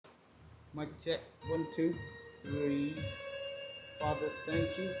Mic check. One, two, three. Father,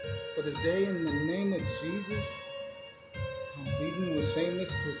 thank you for this day in the name of Jesus. I'm pleading with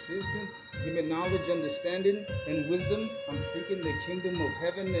shameless persistence. Give me knowledge, understanding, and wisdom. I'm seeking the kingdom of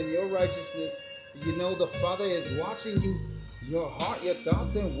heaven and your righteousness. Do you know the Father is watching you? Your heart, your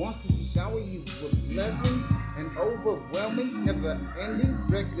thoughts, and wants to shower you with blessings and overwhelming, never ending,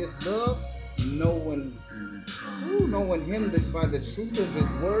 reckless love. Knowing knowing him that by the truth of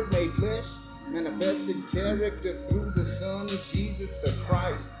his word made flesh, manifested character through the Son, Jesus the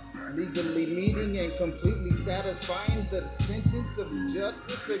Christ, legally meeting and completely satisfying the sentence of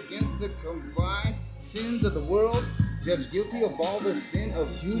justice against the combined sins of the world, judged guilty of all the sin of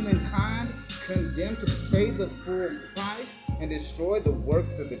humankind, condemned to pay the full price and destroy the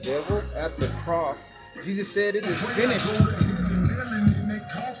works of the devil at the cross. Jesus said, "It is finished."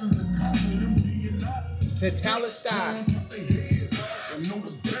 Tetelestai,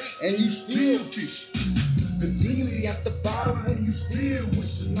 and you still fish. The genie at the bottom when you still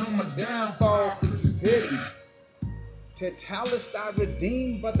wishing on my downfall, cause you petty. Tetelestai,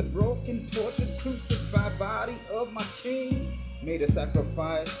 redeemed by the broken, tortured, crucified body of my king, made a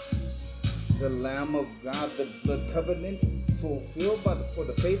sacrifice. The Lamb of God, the blood covenant fulfilled for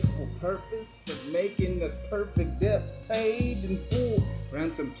the faithful purpose of making us perfect, debt paid in full,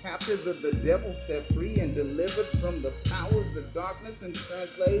 ransom captives of the devil set free and delivered from the powers of darkness and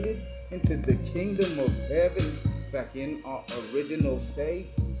translated into the kingdom of heaven, back in our original state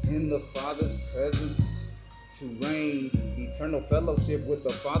in the Father's presence to reign, eternal fellowship with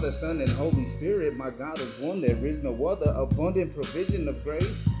the Father, Son, and Holy Spirit. My God is one, there is no other. Abundant provision of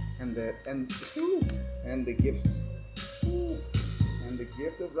grace and the gift and the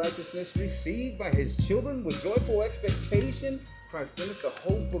gift of righteousness received by his children with joyful expectation. Christ in us the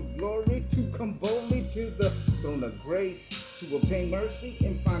hope of glory, to come boldly to the throne of grace, to obtain mercy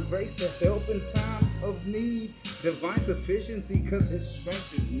and find grace to help in time of need. Divine sufficiency, cause his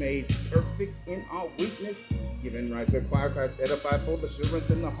strength is made perfect in our weakness. Given right to acquire Christ, edify full assurance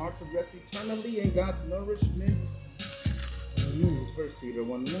in the heart to rest eternally in God's nourishment. First Peter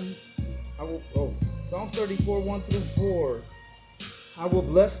 1:1. Psalm 34, 1 through 4. I will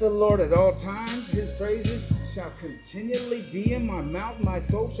bless the Lord at all times. His praises shall continually be in my mouth. My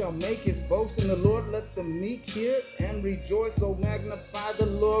soul shall make its boast in the Lord. Let the meek hear and rejoice. Oh, magnify the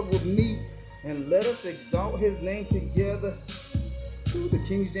Lord with me, and let us exalt his name together. The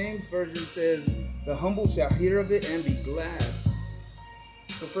King James Version says, the humble shall hear of it and be glad.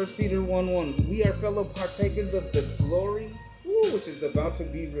 So 1 Peter 1:1, we are fellow partakers of the glory which is about to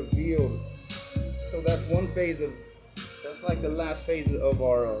be revealed. So that's that's like the last phase of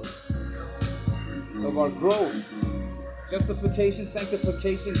our growth. Justification,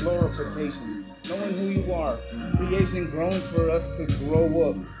 sanctification, glorification. Knowing who you are. Creation groans for us to grow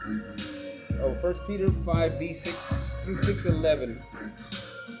up. 1 Peter 5b 6 through 6:11.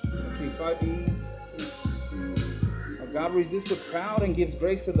 Let's see, 5b through God resists the proud and gives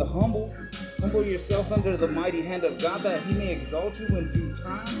grace to the humble. Humble yourselves under the mighty hand of God, that he may exalt you in due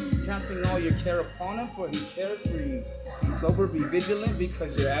time, casting all your care upon him, for he cares for you. Be sober, be vigilant,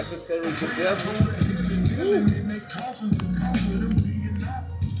 because your adversary, the devil,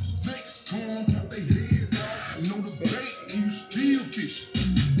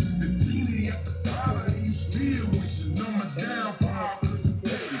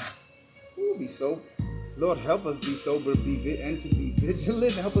 be sober. Lord, help us be sober, and to be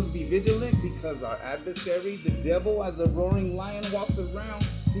vigilant. Help us be vigilant, because our adversary, the devil, as a roaring lion, walks around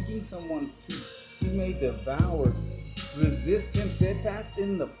seeking someone he may devour. Resist him steadfast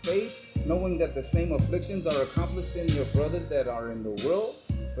in the faith, knowing that the same afflictions are accomplished in your brothers that are in the world.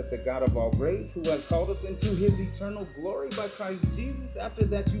 But the God of all grace, who has called us into his eternal glory by Christ Jesus, after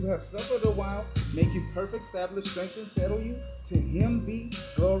that you have suffered a while, make you perfect, establish, strengthen, settle you. To him be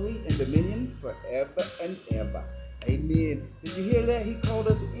glory and dominion forever and ever. Amen. Did you hear that? He called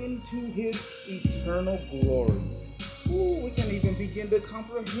us into his eternal glory. We can't even begin to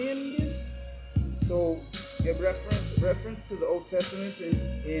comprehend this. So get reference to the Old Testament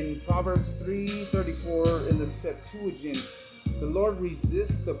in Proverbs 3:34 in the Septuagint. The Lord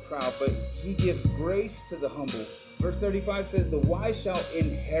resists the proud, but he gives grace to the humble. Verse 35 says, the wise shall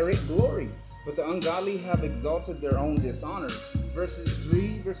inherit glory, but the ungodly have exalted their own dishonor.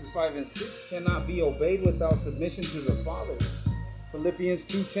 Verses 5 and 6 cannot be obeyed without submission to the Father. Philippians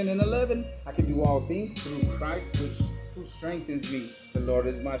 2:10 and 11, I can do all things through Christ who strengthens me. The Lord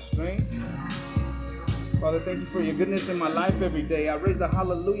is my strength. Father, thank you for your goodness in my life every day. I raise a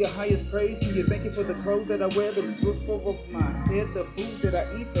hallelujah, highest praise to you. Thank you for the clothes that I wear, the roof over my head, the food that I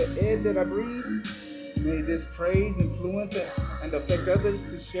eat, the air that I breathe. May this praise influence and affect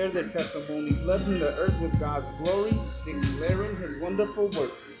others to share their testimony, flooding the earth with God's glory, declaring His wonderful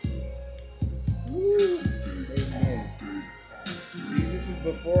works. Woo. Amen. Jesus is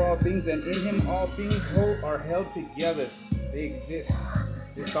before all things, and in Him all things are held together. They exist.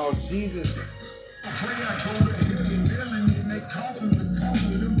 It's all Jesus. Pray I go to heaven, kneeling in they coffin, the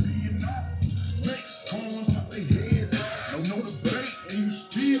coffin of them being off. Legs, horns, top they head, no debate, and you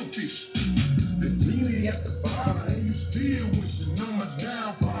still fish. The genie at the bottom, and you still wishing on my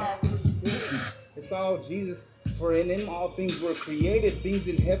downfall. It's all Jesus. For in Him all things were created, things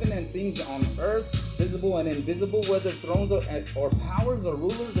in heaven and things on earth, visible and invisible, whether thrones or powers or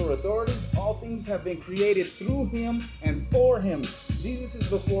rulers or authorities. All things have been created through Him and for Him. Jesus is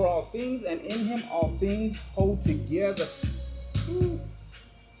before all things, and in Him all things hold together. Woo.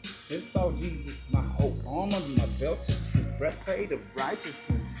 It's all Jesus, my whole armor, my belt of truth, breastplate of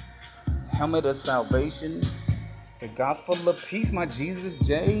righteousness, helmet of salvation, the gospel of peace, my Jesus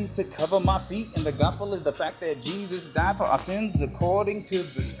J's to cover my feet. And the gospel is the fact that Jesus died for our sins according to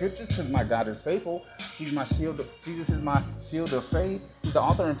the scriptures, because my God is faithful. He's my shield. Jesus is my shield of faith. He's the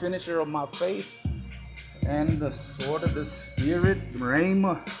author and finisher of my faith. And the sword of the Spirit,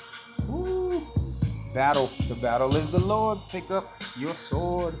 Rhema. Woo. Battle. The battle is the Lord's. Take up your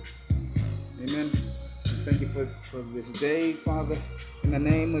sword. Amen. And thank you for this day, Father. In the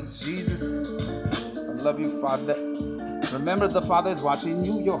name of Jesus, I love you, Father. Remember, the Father is watching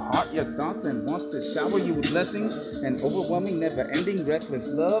you, your heart, your thoughts, and wants to shower you with blessings and overwhelming, never-ending,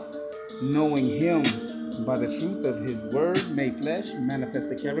 reckless love. Knowing Him by the truth of His word made flesh, manifest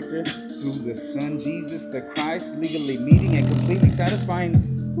the character through the Son Jesus the Christ, legally meeting and completely satisfying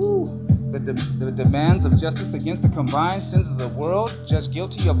the demands of justice against the combined sins of the world, judged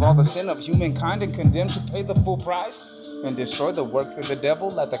guilty of all the sin of humankind and condemned to pay the full price and destroy the works of the devil.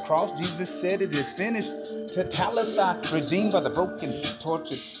 At the cross, Jesus said, "It is finished." Tetelestai, redeemed by the broken,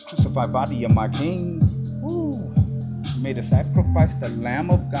 tortured, crucified body of my King. Woo. Made a sacrifice, the Lamb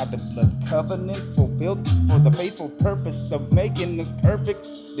of God, the blood covenant fulfilled for the faithful purpose of making us perfect.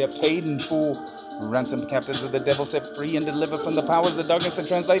 They're paid in full. Ransomed captives of the devil, set free and delivered from the powers of darkness, and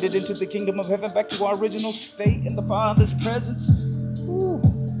translated into the kingdom of heaven, back to our original state in the Father's presence. Woo.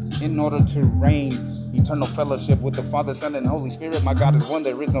 In order to reign, eternal fellowship with the Father, Son, and Holy Spirit. My God is one,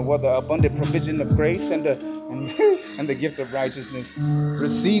 there is no other. Abundant provision of grace and the gift of righteousness.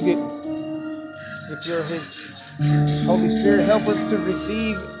 Receive it if you're His. Holy Spirit, help us to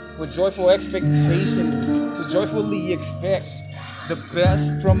receive with joyful expectation, to joyfully expect the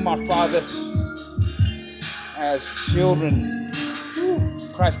best from our Father as children.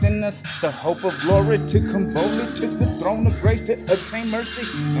 Christ in us, the hope of glory, to come boldly to the throne of grace, to obtain mercy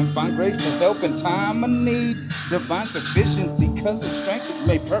and find grace to help in time of need. Divine sufficiency, cause His strength is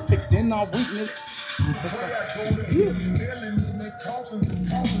made perfect in our weakness.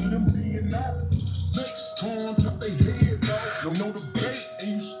 No debate, and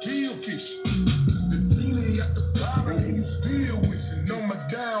you still fish. The genie at the bottom, and you still wishing on my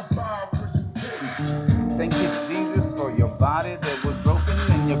downfall. Thank you, Jesus, for your body that was broken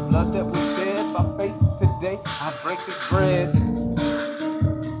and your blood that was shed. By faith today, I break this bread.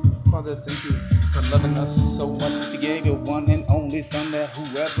 Father, thank you for loving us so much that you gave your one and only Son, that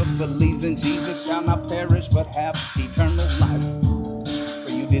whoever believes in Jesus shall not perish but have eternal life.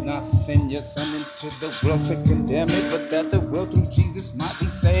 For you did not send your Son into the world to condemn it, but that the world through Jesus might be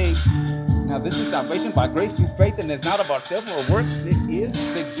saved. Now this is salvation by grace through faith, and it's not of ourselves or works. It is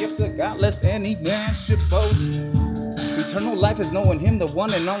the gift of God, lest any man should boast. Eternal life is knowing Him, the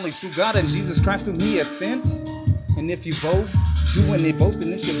one and only true God, and Jesus Christ whom He has sent. And if you boast, do any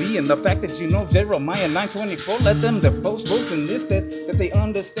boasting, it should be in the fact that you know Jeremiah 9:24. Let them that boast in this, that they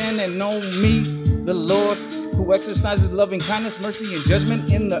understand and know me, the Lord, who exercises loving kindness, mercy, and judgment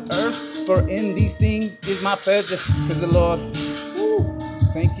in the earth. For in these things is my pleasure, says the Lord. Woo.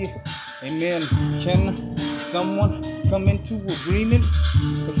 Thank you. Amen. Can someone come into agreement?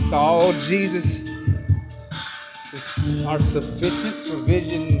 It's all Jesus. It's our sufficient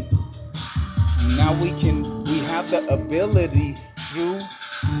provision. Now we have the ability through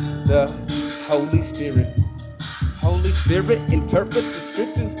the Holy Spirit. Holy Spirit, interpret the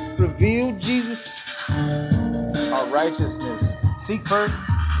scriptures, reveal Jesus, our righteousness. Seek first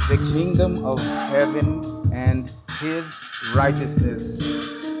the kingdom of heaven and His righteousness.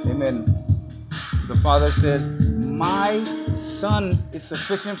 Amen. The Father says, my Son is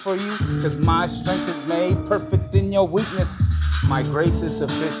sufficient for you, because my strength is made perfect in your weakness. My grace is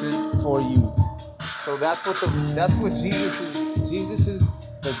sufficient for you. So that's what Jesus is. Jesus is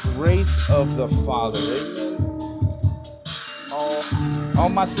the grace of the Father. Amen. All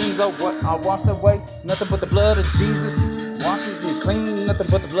my sins are washed away. Nothing but the blood of Jesus. Washes me clean. Nothing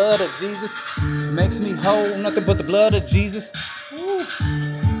but the blood of Jesus. Makes me whole. Nothing but the blood of Jesus. Woo.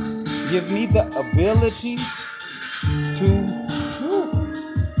 Gives me the ability to. Woo.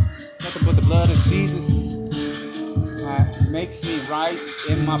 Nothing but the blood of Jesus. Makes me right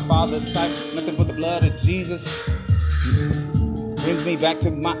in my Father's sight. Nothing but the blood of Jesus. Brings me back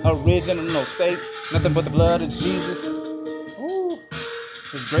to my original state. Nothing but the blood of Jesus. Ooh.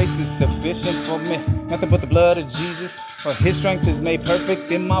 His grace is sufficient for me. Nothing but the blood of Jesus. For his strength is made perfect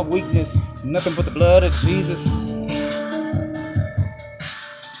in my weakness. Nothing but the blood of Jesus.